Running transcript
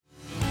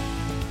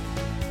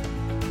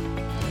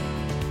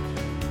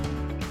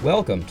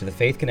Welcome to the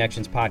Faith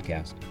Connections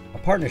podcast, a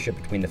partnership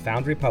between the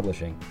Foundry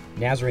Publishing,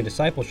 Nazarene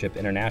Discipleship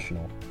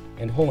International,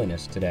 and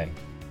Holiness Today.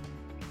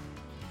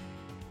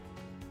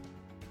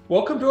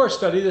 Welcome to our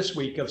study this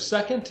week of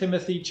 2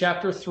 Timothy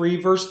chapter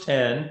 3, verse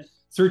 10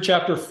 through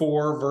chapter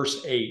 4,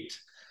 verse 8.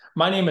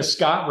 My name is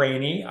Scott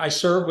Rainey. I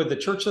serve with the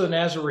Church of the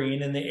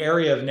Nazarene in the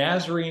area of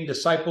Nazarene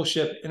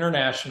Discipleship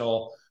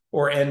International,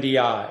 or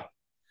NDI.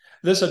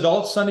 This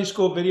adult Sunday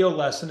school video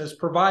lesson is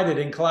provided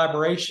in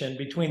collaboration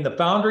between the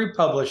Foundry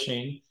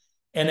Publishing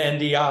and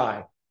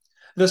NDI.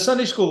 The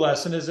Sunday school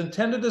lesson is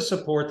intended to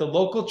support the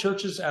local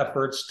church's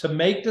efforts to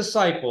make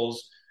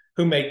disciples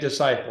who make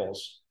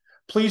disciples.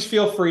 Please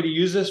feel free to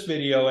use this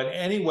video in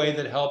any way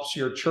that helps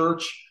your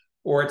church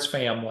or its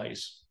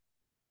families.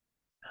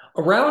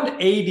 Around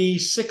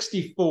AD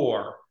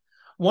 64,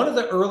 one of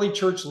the early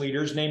church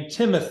leaders named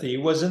Timothy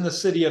was in the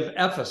city of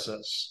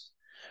Ephesus.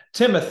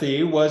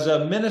 Timothy was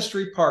a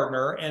ministry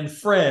partner and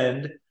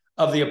friend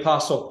of the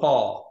Apostle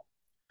Paul.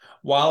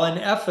 While in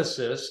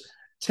Ephesus,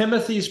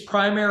 Timothy's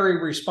primary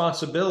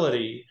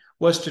responsibility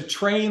was to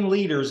train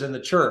leaders in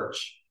the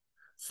church.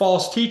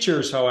 False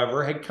teachers,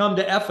 however, had come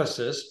to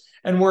Ephesus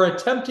and were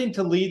attempting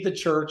to lead the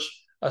church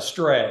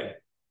astray.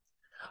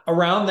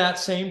 Around that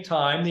same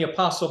time, the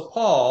Apostle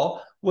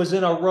Paul was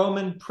in a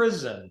Roman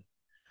prison.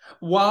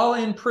 While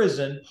in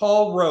prison,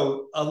 Paul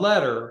wrote a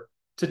letter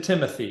to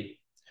Timothy,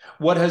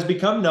 what has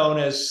become known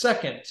as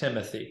 2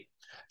 Timothy.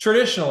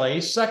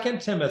 Traditionally, 2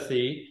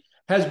 Timothy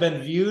has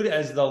been viewed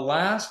as the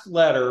last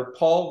letter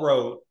Paul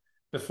wrote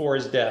before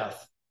his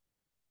death.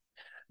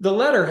 The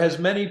letter has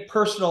many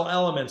personal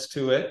elements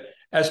to it,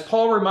 as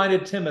Paul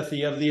reminded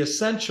Timothy of the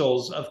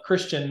essentials of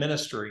Christian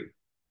ministry.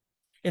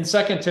 In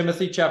 2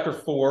 Timothy chapter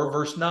 4,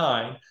 verse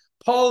 9,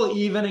 Paul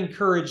even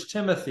encouraged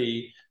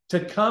Timothy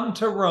to come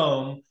to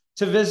Rome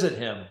to visit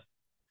him.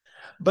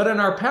 But in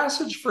our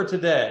passage for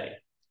today,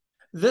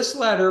 this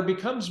letter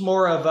becomes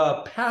more of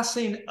a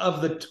passing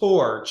of the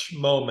torch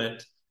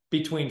moment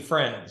between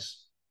friends.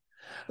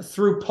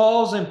 Through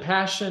Paul's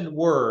impassioned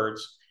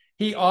words,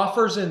 he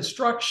offers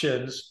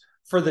instructions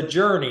for the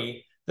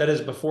journey that is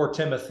before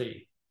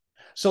Timothy.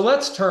 So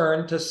let's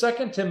turn to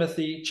 2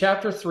 Timothy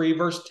chapter 3,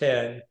 verse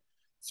 10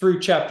 through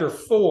chapter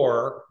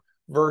 4,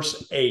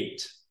 verse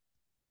 8.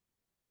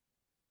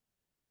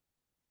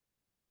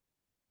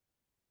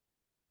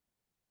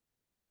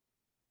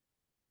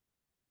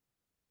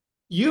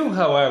 You,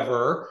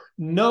 however,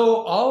 know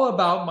all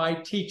about my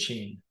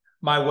teaching,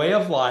 my way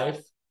of life,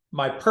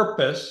 my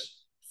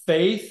purpose,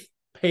 faith,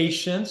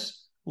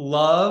 patience,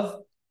 love,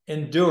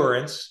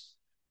 endurance,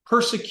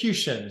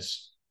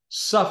 persecutions,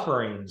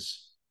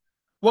 sufferings.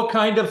 What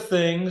kind of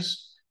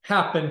things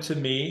happened to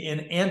me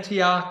in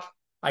Antioch,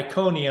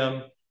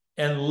 Iconium,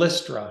 and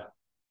Lystra?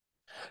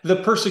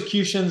 The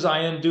persecutions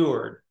I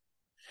endured.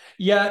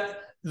 Yet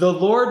the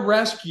Lord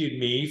rescued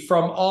me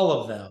from all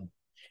of them.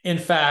 In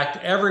fact,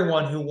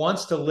 everyone who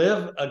wants to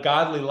live a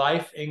godly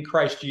life in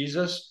Christ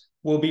Jesus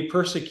will be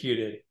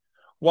persecuted,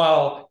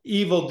 while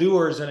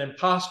evildoers and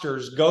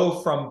impostors go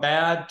from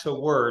bad to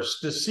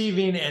worse,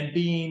 deceiving and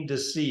being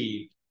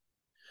deceived.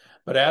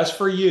 But as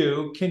for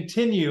you,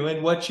 continue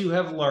in what you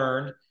have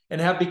learned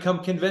and have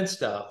become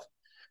convinced of,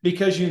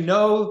 because you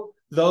know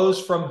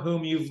those from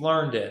whom you've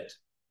learned it,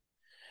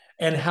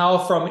 and how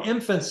from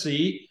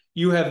infancy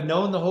you have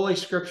known the Holy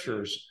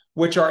Scriptures,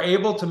 which are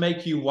able to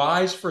make you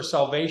wise for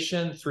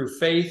salvation through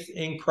faith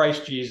in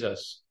Christ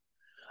Jesus.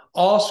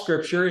 All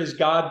Scripture is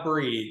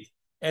God-breathed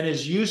and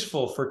is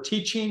useful for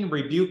teaching,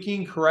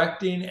 rebuking,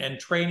 correcting, and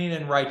training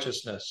in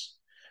righteousness,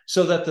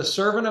 so that the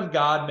servant of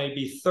God may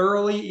be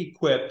thoroughly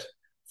equipped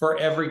for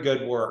every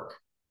good work.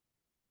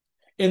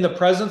 In the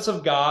presence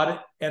of God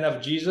and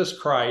of Jesus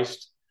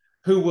Christ,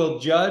 who will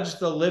judge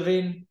the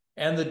living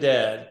and the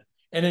dead,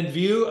 and in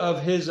view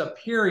of his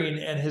appearing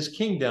and his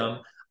kingdom,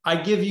 I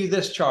give you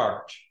this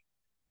charge.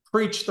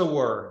 Preach the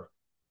word.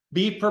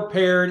 Be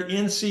prepared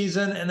in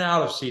season and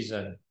out of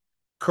season.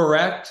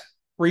 Correct,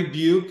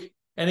 rebuke,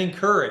 and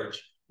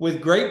encourage with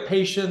great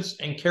patience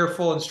and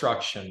careful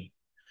instruction.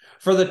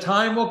 For the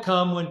time will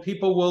come when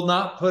people will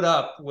not put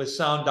up with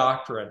sound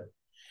doctrine.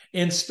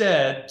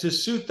 Instead, to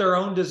suit their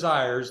own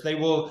desires, they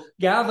will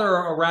gather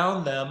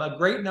around them a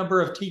great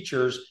number of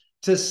teachers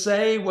to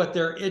say what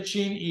their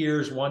itching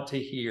ears want to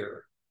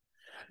hear.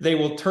 They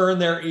will turn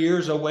their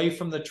ears away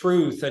from the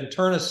truth and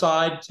turn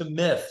aside to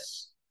myths.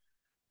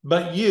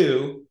 But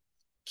you,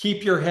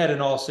 keep your head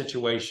in all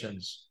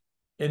situations.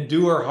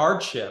 Endure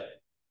hardship.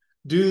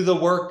 Do the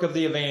work of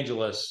the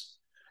evangelist.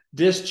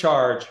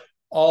 Discharge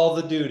all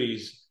the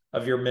duties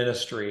of your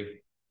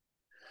ministry.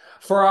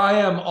 For I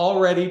am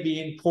already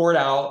being poured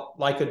out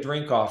like a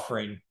drink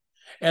offering,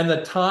 and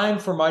the time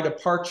for my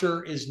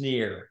departure is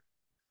near.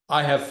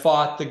 I have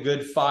fought the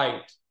good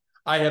fight.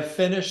 I have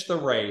finished the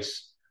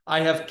race.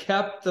 I have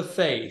kept the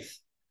faith.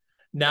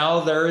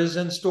 Now there is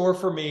in store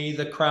for me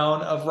the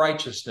crown of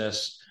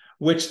righteousness,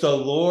 which the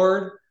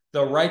Lord,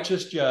 the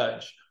righteous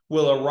judge,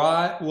 will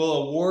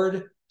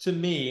award to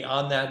me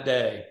on that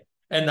day,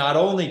 and not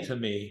only to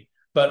me,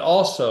 but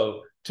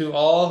also to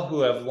all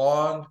who have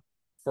longed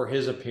for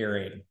his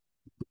appearing.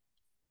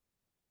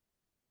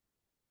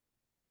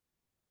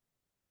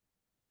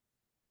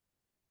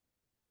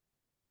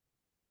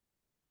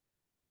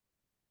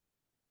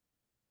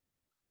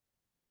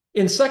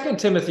 In 2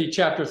 Timothy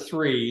chapter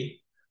 3,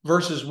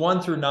 verses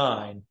 1 through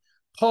 9,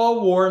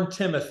 Paul warned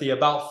Timothy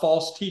about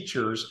false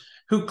teachers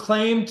who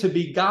claimed to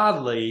be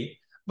godly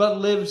but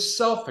lived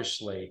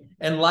selfishly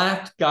and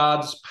lacked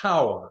God's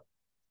power.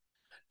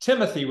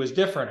 Timothy was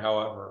different,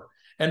 however,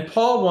 and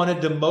Paul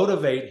wanted to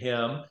motivate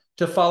him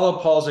to follow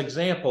Paul's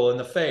example in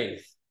the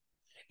faith.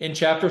 In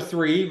chapter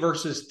 3,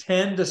 verses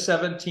 10 to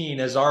 17,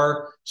 as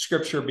our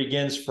scripture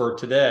begins for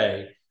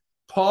today,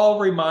 Paul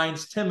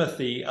reminds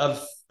Timothy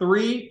of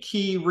 3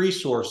 key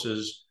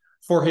resources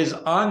for his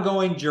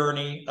ongoing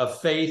journey of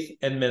faith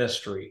and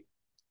ministry.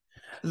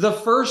 The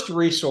first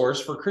resource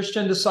for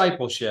Christian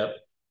discipleship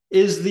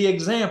is the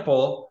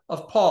example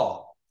of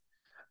Paul.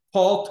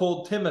 Paul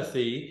told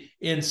Timothy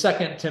in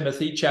 2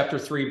 Timothy chapter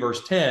 3,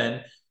 verse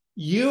 10,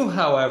 "You,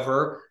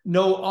 however,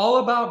 know all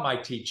about my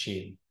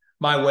teaching,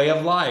 my way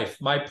of life,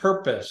 my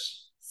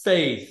purpose,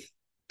 faith,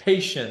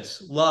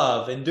 patience,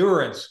 love,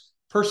 endurance,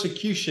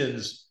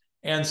 persecutions,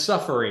 and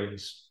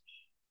sufferings."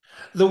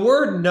 The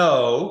word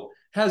know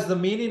has the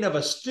meaning of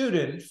a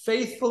student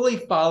faithfully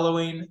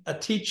following a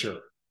teacher.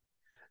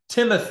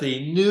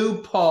 Timothy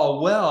knew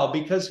Paul well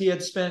because he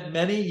had spent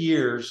many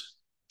years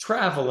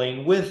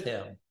traveling with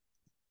him.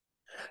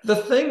 The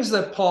things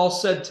that Paul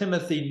said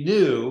Timothy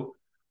knew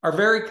are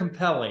very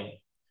compelling.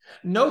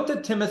 Note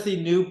that Timothy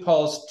knew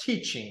Paul's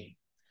teaching.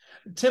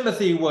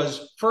 Timothy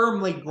was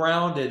firmly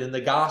grounded in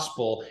the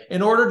gospel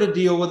in order to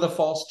deal with the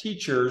false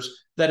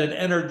teachers that had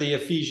entered the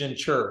Ephesian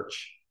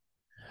church.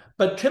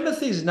 But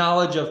Timothy's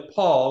knowledge of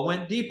Paul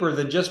went deeper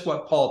than just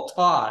what Paul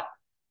taught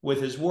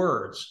with his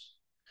words.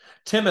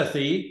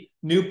 Timothy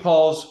knew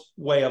Paul's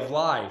way of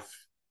life.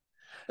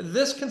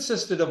 This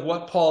consisted of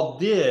what Paul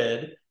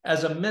did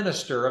as a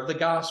minister of the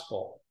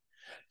gospel.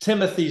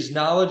 Timothy's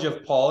knowledge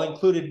of Paul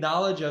included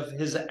knowledge of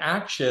his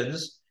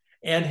actions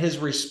and his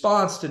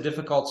response to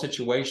difficult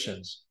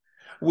situations.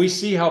 We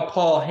see how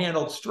Paul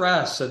handled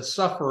stress and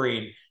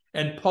suffering,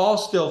 and Paul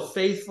still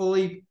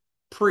faithfully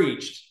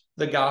preached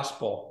the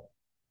gospel.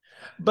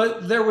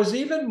 But there was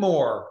even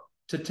more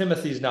to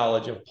Timothy's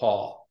knowledge of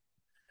Paul.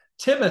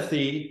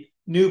 Timothy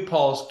knew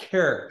Paul's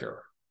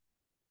character.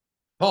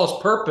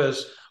 Paul's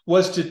purpose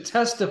was to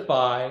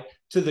testify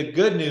to the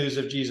good news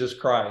of Jesus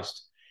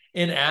Christ.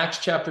 In Acts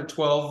chapter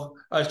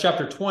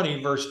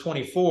 20, verse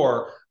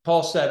 24,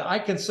 Paul said, "I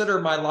consider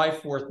my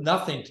life worth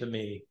nothing to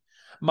me.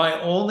 My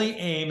only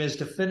aim is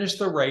to finish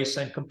the race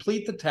and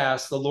complete the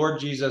task the Lord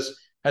Jesus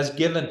has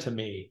given to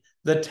me,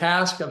 the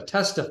task of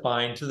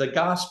testifying to the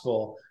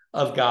gospel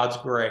of God's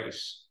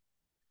grace."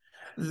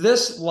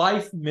 This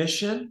life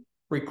mission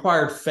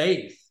required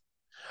faith.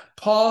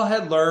 Paul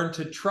had learned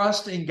to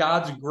trust in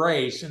God's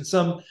grace in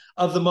some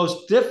of the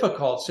most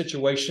difficult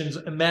situations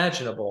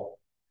imaginable.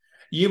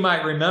 You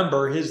might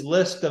remember his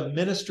list of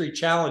ministry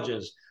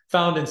challenges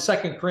found in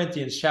 2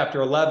 Corinthians chapter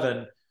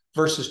 11,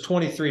 verses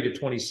 23 to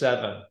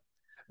 27.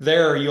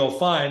 There you'll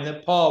find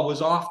that Paul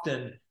was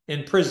often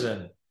in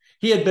prison.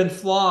 He had been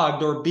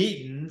flogged or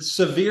beaten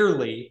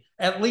severely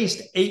at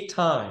least 8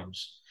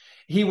 times.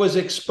 He was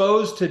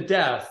exposed to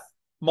death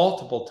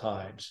multiple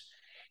times.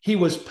 He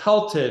was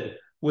pelted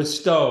with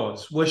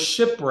stones, was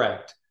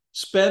shipwrecked,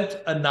 spent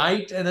a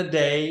night and a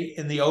day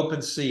in the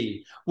open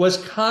sea, was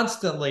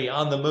constantly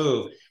on the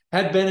move,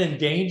 had been in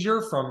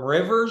danger from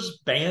rivers,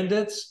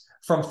 bandits,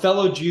 from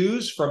fellow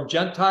Jews, from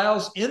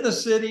Gentiles in the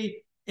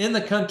city, in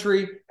the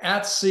country,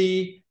 at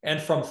sea, and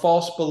from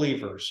false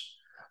believers.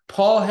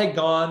 Paul had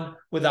gone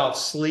without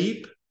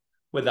sleep,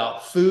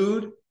 without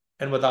food,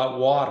 and without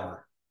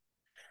water.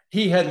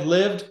 He had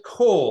lived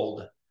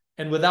cold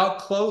and without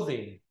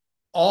clothing,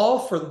 all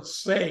for the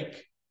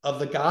sake of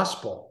the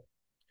gospel.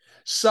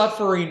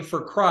 Suffering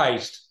for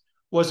Christ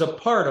was a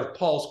part of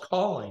Paul's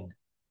calling.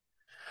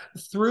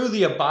 Through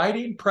the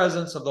abiding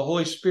presence of the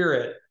Holy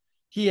Spirit,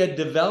 he had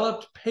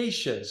developed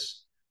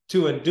patience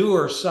to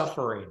endure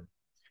suffering.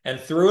 And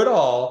through it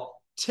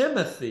all,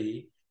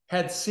 Timothy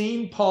had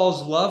seen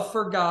Paul's love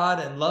for God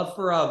and love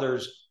for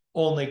others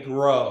only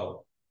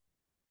grow.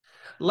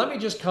 Let me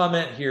just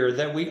comment here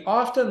that we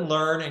often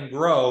learn and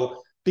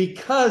grow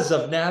because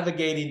of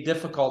navigating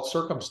difficult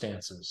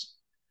circumstances.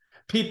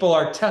 People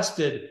are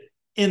tested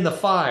in the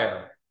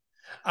fire.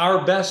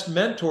 Our best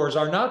mentors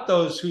are not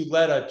those who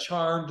led a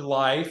charmed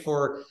life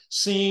or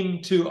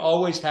seem to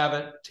always have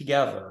it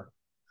together.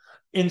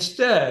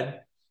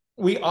 Instead,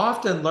 we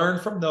often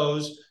learn from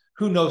those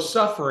who know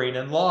suffering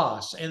and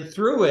loss, and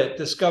through it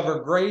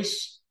discover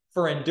grace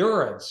for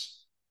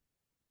endurance.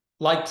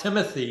 Like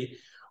Timothy,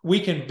 we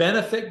can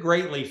benefit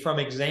greatly from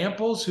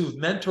examples who've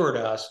mentored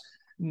us,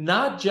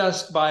 not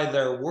just by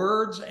their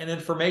words and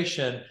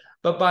information,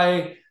 but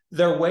by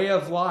their way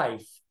of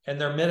life and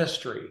their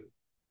ministry.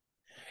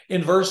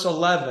 In verse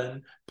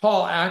 11,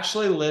 Paul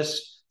actually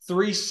lists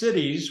 3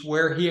 cities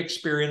where he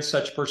experienced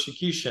such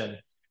persecution: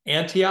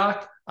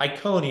 Antioch,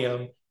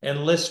 Iconium,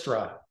 and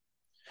Lystra.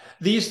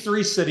 These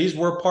 3 cities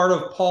were part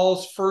of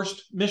Paul's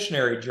first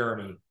missionary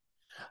journey.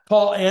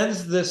 Paul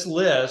ends this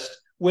list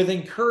with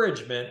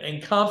encouragement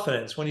and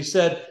confidence when he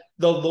said,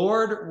 "The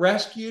Lord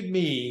rescued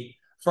me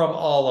from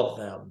all of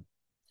them."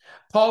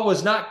 Paul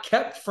was not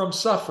kept from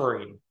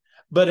suffering,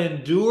 but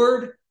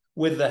endured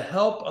with the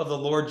help of the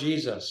Lord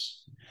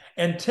Jesus.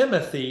 And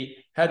Timothy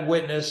had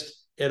witnessed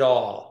it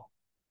all.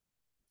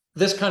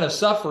 This kind of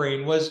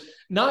suffering was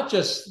not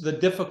just the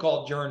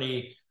difficult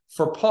journey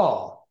for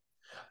Paul.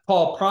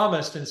 Paul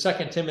promised in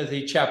 2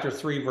 Timothy chapter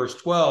 3, verse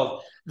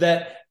 12,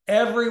 that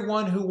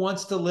everyone who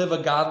wants to live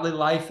a godly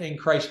life in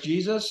Christ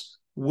Jesus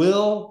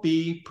will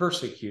be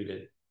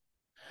persecuted.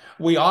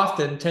 We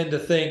often tend to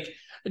think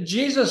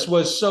Jesus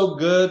was so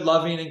good,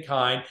 loving, and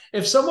kind.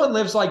 If someone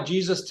lives like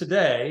Jesus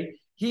today,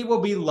 he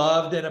will be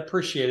loved and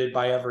appreciated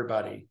by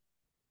everybody.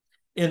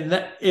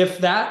 If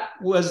that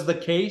was the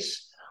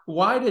case,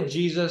 why did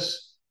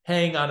Jesus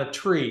hang on a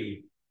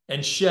tree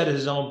and shed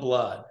his own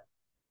blood?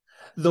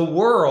 The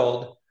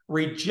world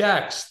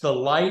rejects the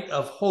light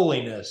of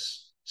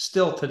holiness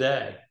still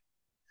today.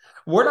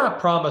 We're not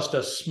promised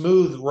a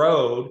smooth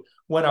road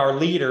when our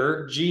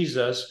leader,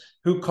 Jesus,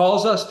 who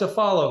calls us to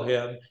follow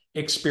him,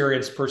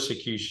 experienced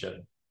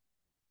persecution.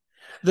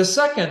 The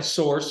second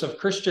source of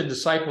Christian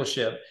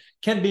discipleship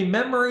can be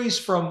memories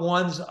from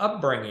one's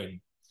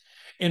upbringing.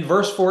 In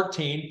verse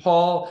 14,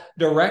 Paul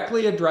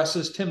directly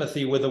addresses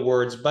Timothy with the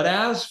words, "But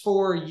as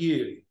for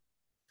you,"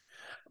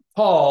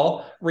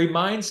 Paul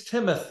reminds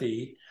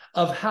Timothy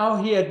of how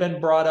he had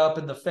been brought up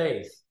in the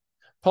faith.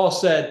 Paul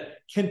said,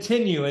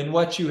 "Continue in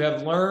what you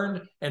have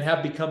learned and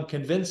have become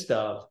convinced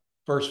of,"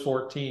 verse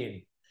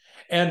 14.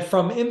 "And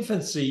from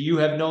infancy you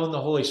have known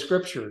the Holy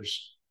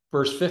Scriptures,"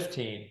 verse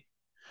 15.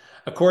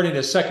 According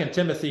to 2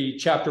 Timothy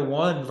chapter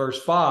 1, verse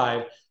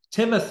 5,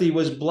 Timothy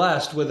was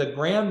blessed with a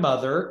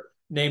grandmother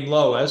named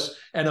Lois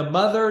and a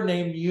mother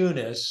named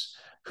Eunice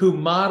who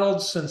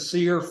modeled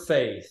sincere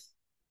faith.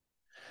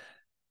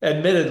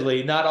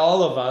 Admittedly, not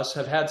all of us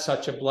have had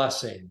such a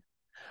blessing.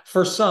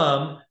 For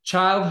some,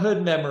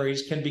 childhood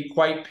memories can be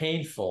quite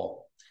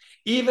painful.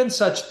 Even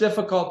such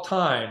difficult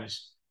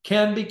times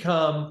can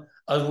become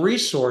a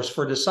resource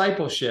for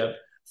discipleship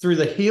through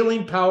the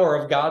healing power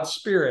of God's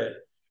Spirit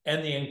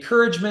and the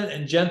encouragement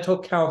and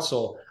gentle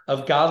counsel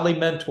of godly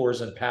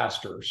mentors and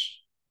pastors.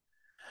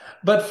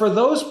 But for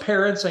those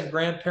parents and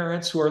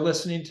grandparents who are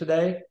listening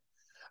today,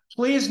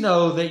 please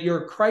know that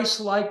your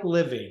Christ-like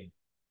living,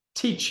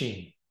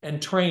 teaching,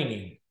 and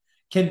training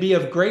can be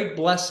of great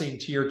blessing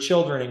to your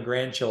children and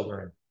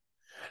grandchildren.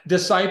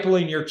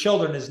 Discipling your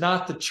children is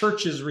not the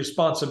church's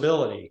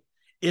responsibility.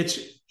 It's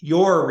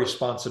your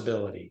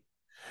responsibility.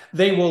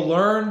 They will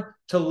learn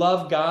to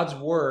love God's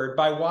word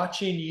by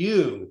watching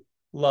you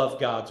love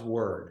God's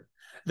word.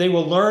 They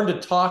will learn to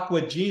talk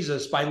with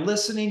Jesus by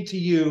listening to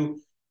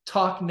you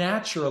talk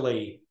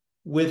naturally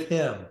with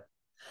him.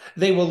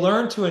 They will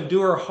learn to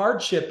endure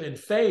hardship in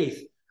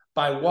faith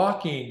by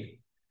walking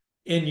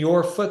in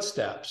your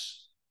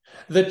footsteps.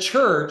 The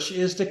church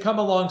is to come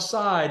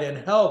alongside and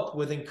help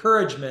with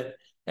encouragement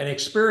and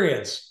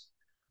experience,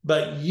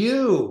 but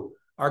you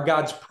are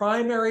God's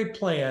primary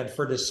plan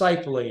for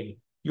discipling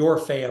your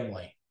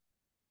family.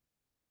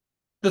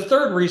 The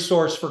third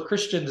resource for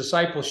Christian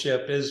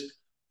discipleship is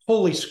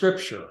Holy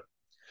Scripture.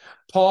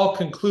 Paul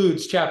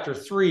concludes chapter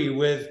 3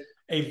 with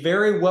a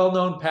very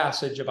well-known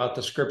passage about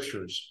the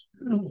Scriptures.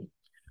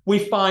 We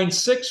find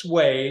 6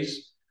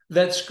 ways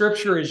that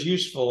Scripture is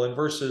useful in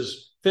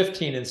verses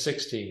 15 and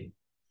 16.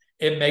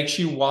 It makes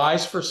you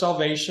wise for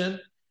salvation.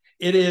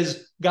 It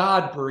is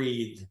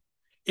God-breathed.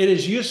 It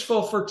is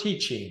useful for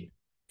teaching.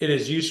 It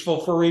is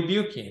useful for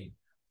rebuking.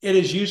 It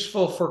is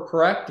useful for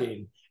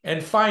correcting.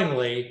 And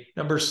finally,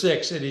 number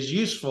 6, it is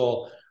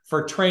useful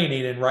for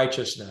training in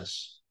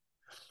righteousness.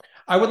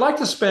 I would like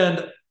to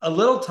spend a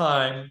little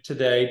time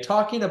today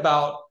talking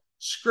about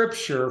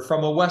Scripture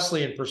from a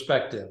Wesleyan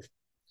perspective.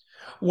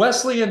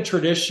 Wesleyan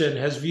tradition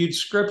has viewed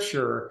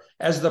Scripture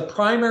as the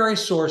primary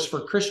source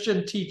for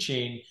Christian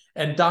teaching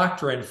and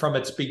doctrine from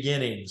its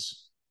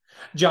beginnings.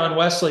 John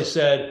Wesley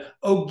said,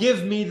 "Oh,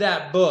 give me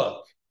that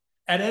book.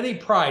 At any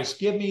price,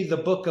 give me the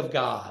book of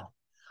God.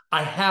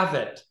 I have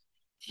it.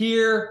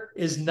 Here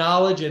is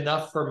knowledge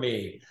enough for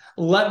me.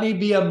 Let me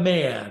be a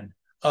man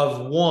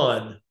of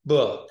one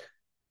book."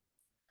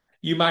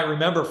 You might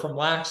remember from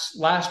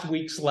last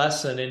week's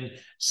lesson in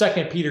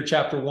 2 Peter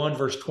chapter 1,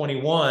 verse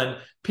 21,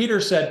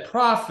 Peter said,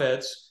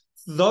 "Prophets,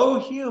 though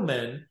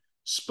human,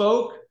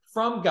 spoke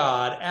from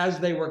God as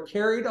they were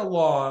carried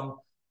along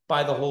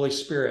by the Holy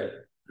Spirit."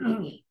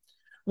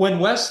 When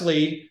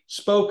Wesley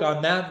spoke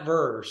on that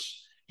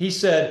verse, he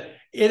said,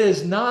 "It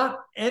is not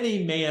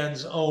any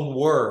man's own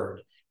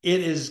word. It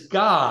is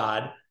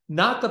God,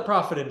 not the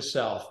prophet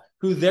himself,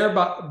 who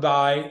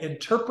thereby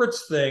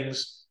interprets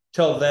things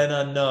till then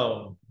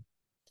unknown."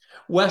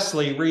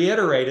 Wesley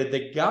reiterated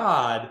that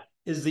God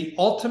is the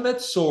ultimate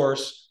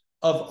source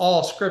of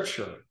all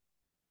Scripture.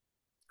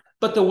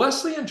 But the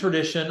Wesleyan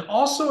tradition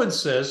also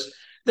insists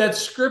that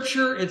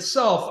Scripture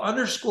itself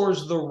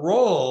underscores the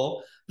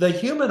role the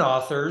human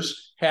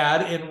authors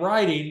had in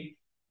writing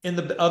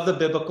of the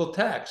biblical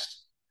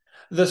text.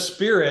 The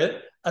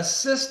Spirit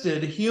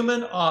assisted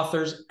human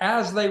authors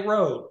as they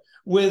wrote,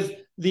 with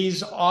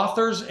these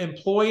authors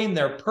employing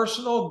their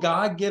personal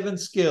God-given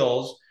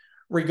skills,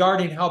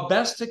 regarding how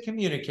best to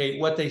communicate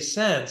what they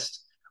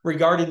sensed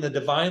regarding the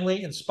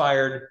divinely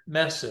inspired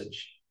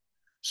message.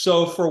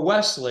 So for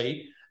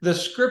Wesley, the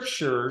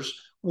scriptures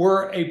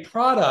were a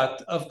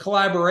product of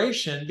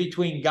collaboration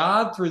between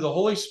God through the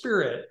Holy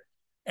Spirit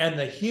and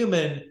the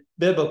human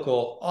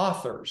biblical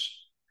authors.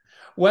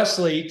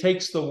 Wesley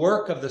takes the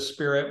work of the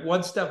Spirit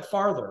one step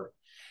farther.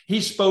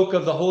 He spoke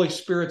of the Holy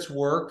Spirit's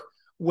work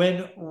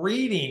when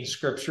reading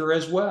scripture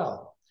as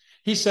well.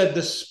 He said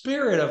the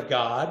Spirit of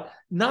God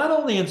not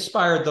only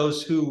inspired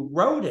those who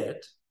wrote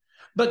it,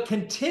 but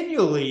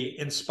continually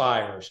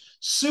inspires,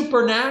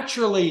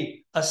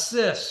 supernaturally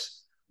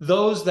assists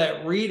those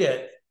that read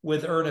it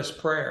with earnest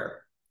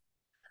prayer.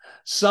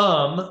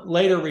 Some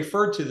later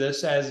referred to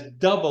this as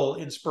double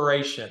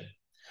inspiration.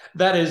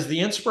 That is,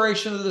 the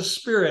inspiration of the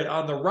Spirit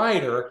on the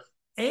writer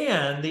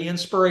and the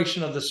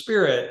inspiration of the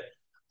Spirit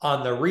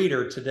on the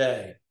reader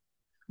today.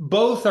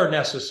 Both are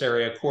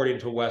necessary, according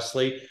to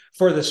Wesley,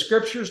 for the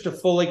scriptures to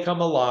fully come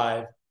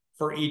alive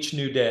for each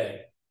new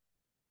day.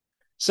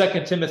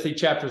 2 Timothy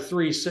chapter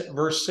 3,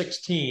 verse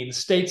 16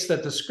 states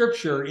that the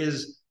scripture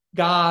is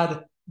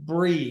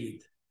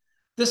God-breathed.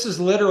 This is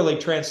literally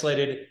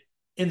translated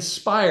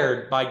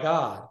inspired by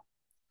God.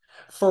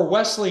 For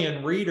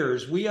Wesleyan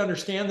readers, we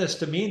understand this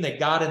to mean that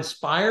God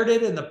inspired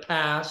it in the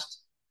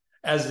past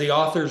as the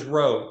authors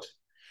wrote,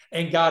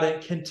 and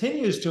God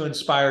continues to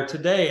inspire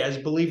today as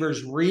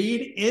believers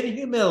read in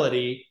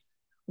humility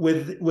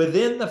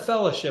within the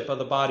fellowship of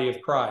the body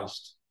of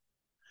Christ.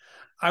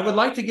 I would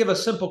like to give a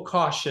simple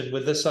caution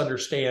with this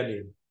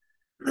understanding.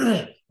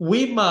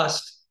 We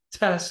must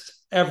test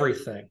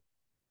everything.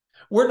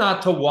 We're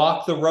not to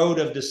walk the road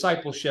of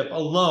discipleship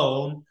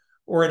alone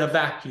or in a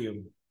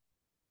vacuum.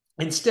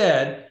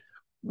 Instead,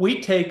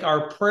 we take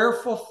our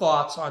prayerful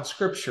thoughts on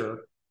Scripture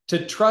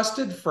to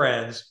trusted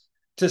friends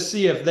to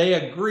see if they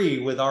agree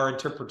with our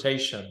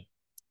interpretation.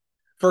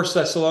 1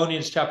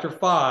 Thessalonians chapter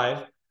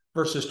 5,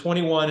 verses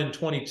 21 and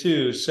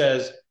 22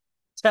 says,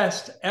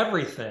 "Test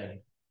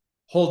everything.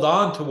 Hold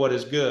on to what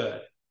is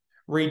good.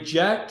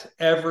 Reject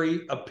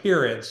every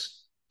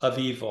appearance of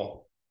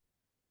evil."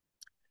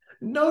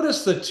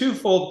 Notice the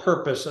twofold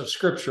purpose of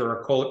Scripture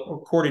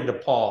according to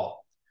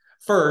Paul.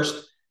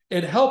 First,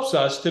 it helps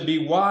us to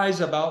be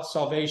wise about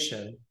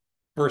salvation,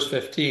 verse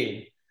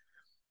 15.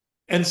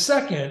 And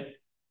second,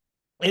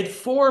 it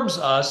forms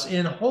us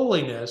in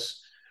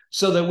holiness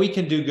so that we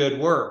can do good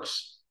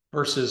works,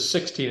 verses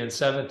 16 and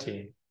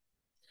 17.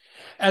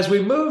 As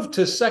we move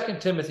to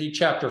 2 Timothy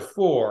chapter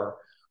 4,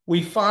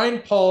 we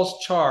find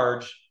Paul's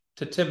charge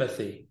to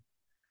Timothy.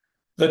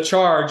 The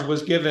charge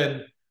was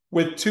given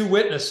with two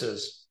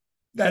witnesses,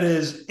 that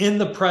is, in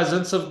the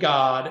presence of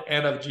God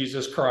and of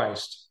Jesus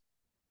Christ.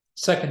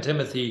 2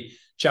 Timothy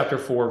chapter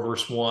 4,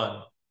 verse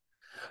 1.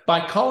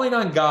 By calling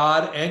on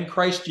God and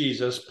Christ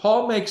Jesus,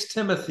 Paul makes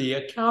Timothy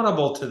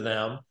accountable to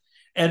them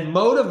and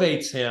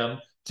motivates him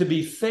to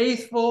be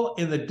faithful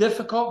in the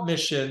difficult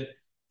mission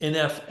in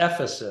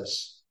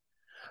Ephesus.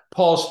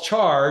 Paul's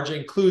charge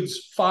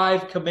includes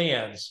 5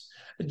 commands.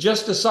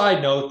 Just a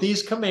side note,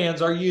 these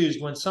commands are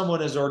used when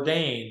someone is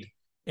ordained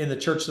in the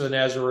Church of the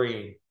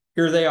Nazarene.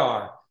 Here they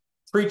are.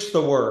 Preach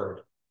the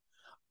word.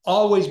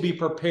 Always be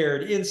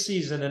prepared in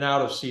season and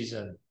out of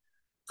season.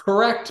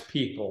 Correct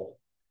people.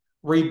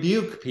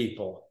 Rebuke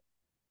people.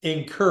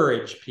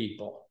 Encourage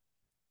people.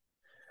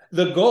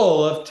 The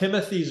goal of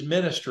Timothy's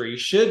ministry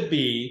should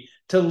be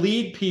to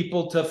lead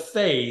people to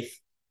faith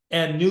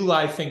and new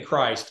life in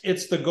Christ.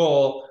 It's the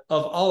goal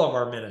of all of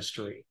our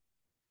ministry.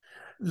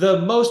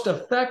 The most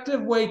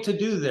effective way to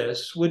do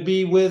this would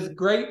be with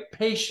great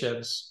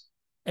patience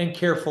and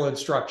careful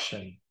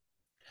instruction.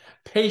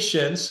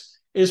 Patience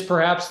is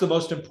perhaps the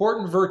most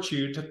important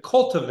virtue to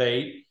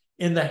cultivate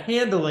in the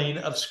handling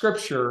of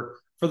Scripture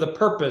for the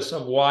purpose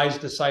of wise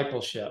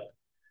discipleship.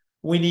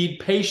 We need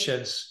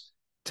patience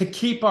to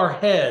keep our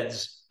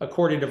heads,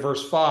 according to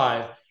verse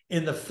 5,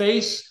 in the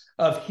face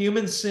of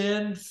human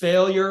sin,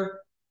 failure,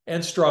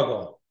 and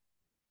struggle.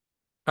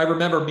 I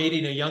remember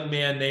meeting a young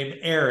man named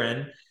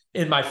Aaron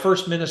in my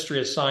first ministry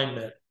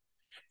assignment.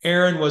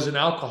 Aaron was an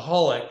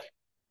alcoholic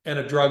and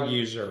a drug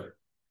user.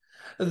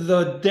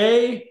 The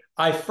day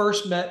I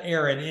first met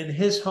Aaron in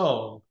his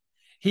home,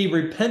 he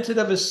repented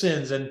of his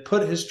sins and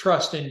put his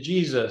trust in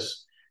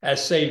Jesus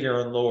as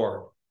Savior and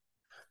Lord.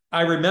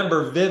 I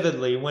remember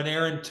vividly when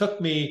Aaron took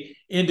me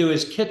into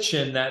his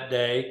kitchen that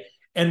day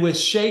and with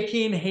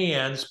shaking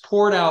hands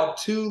poured out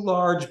 2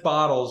 large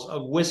bottles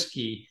of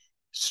whiskey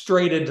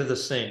straight into the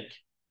sink.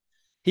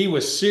 He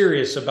was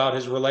serious about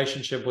his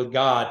relationship with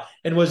God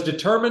and was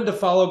determined to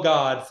follow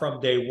God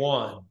from day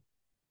one.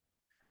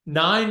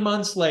 9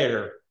 months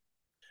later,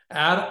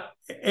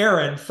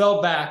 Aaron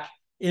fell back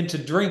into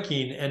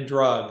drinking and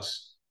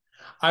drugs.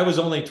 I was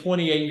only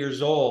 28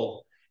 years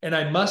old, and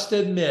I must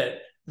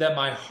admit that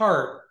my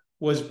heart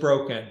was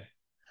broken.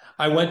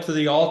 I went to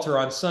the altar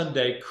on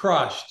Sunday,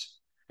 crushed,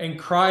 and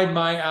cried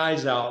my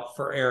eyes out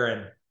for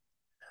Aaron.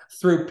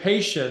 Through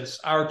patience,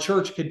 our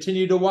church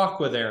continued to walk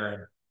with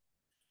Aaron.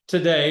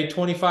 Today,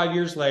 25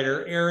 years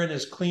later, Aaron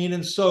is clean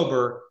and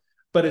sober,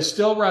 but is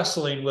still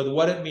wrestling with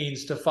what it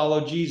means to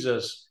follow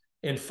Jesus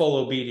in full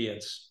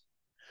obedience.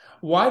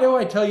 Why do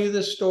I tell you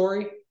this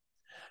story?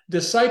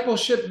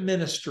 Discipleship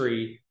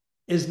ministry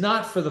is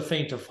not for the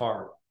faint of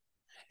heart.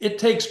 It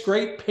takes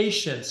great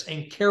patience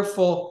and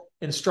careful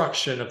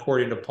instruction,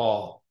 according to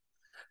Paul.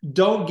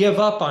 Don't give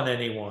up on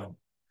anyone.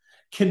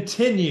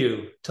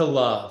 Continue to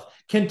love.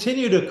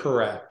 Continue to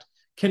correct.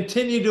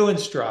 Continue to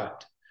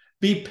instruct.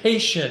 Be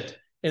patient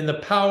in the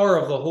power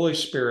of the Holy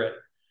Spirit.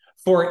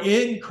 For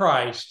in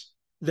Christ,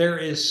 there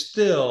is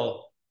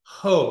still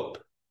hope.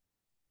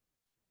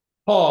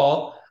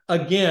 Paul,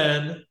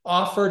 again,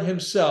 offered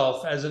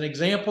himself as an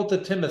example to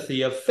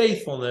Timothy of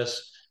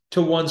faithfulness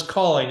to one's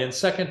calling in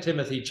 2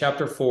 Timothy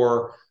chapter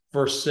 4,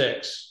 verse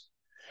 6.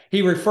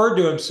 He referred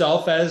to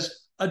himself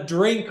as a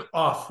drink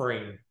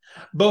offering.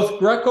 Both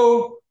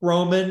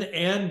Greco-Roman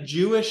and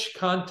Jewish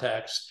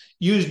contexts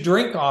used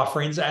drink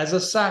offerings as a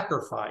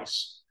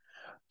sacrifice.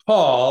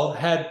 Paul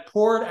had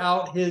poured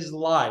out his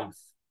life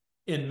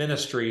in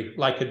ministry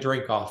like a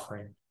drink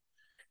offering.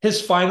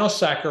 His final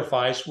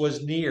sacrifice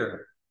was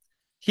near.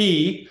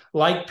 He,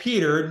 like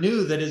Peter,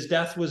 knew that his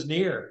death was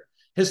near.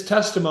 His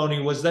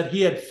testimony was that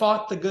he had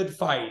fought the good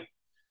fight,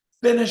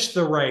 finished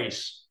the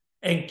race,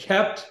 and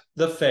kept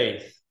the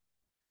faith.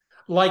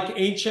 Like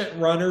ancient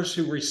runners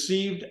who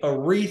received a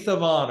wreath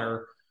of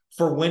honor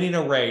for winning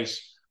a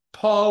race,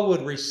 Paul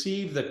would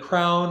receive the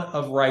crown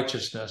of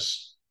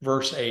righteousness.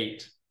 Verse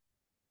 8.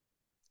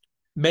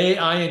 May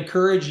I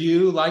encourage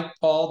you, like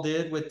Paul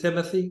did with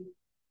Timothy?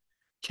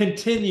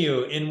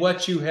 Continue in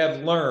what you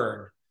have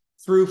learned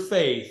through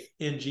faith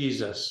in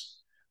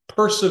Jesus.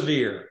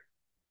 Persevere.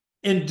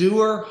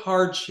 Endure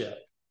hardship.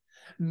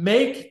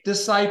 Make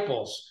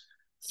disciples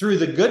through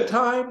the good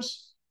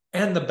times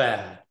and the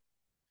bad.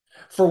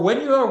 For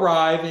when you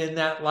arrive in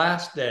that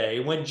last day,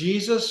 when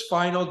Jesus'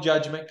 final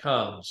judgment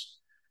comes,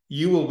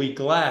 you will be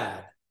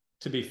glad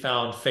to be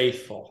found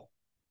faithful.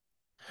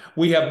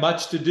 We have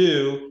much to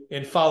do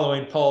in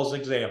following Paul's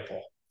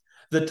example.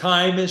 The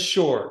time is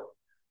short.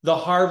 The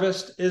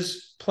harvest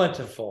is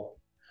plentiful.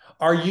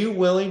 Are you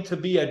willing to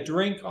be a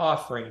drink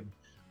offering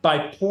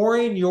by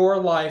pouring your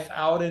life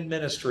out in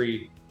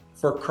ministry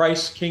for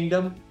Christ's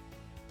kingdom?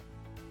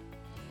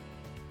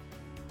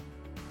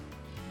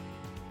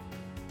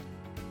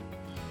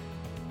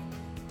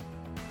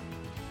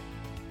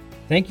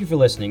 Thank you for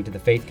listening to the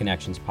Faith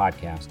Connections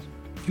podcast.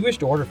 If you wish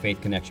to order Faith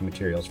Connection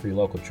materials for your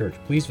local church,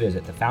 please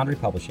visit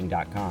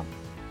thefoundrypublishing.com.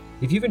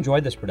 If you've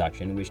enjoyed this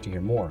production and wish to hear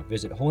more,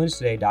 visit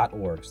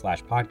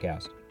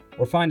holinesstoday.org/podcast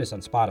or find us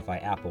on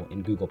Spotify, Apple,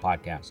 and Google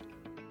Podcast.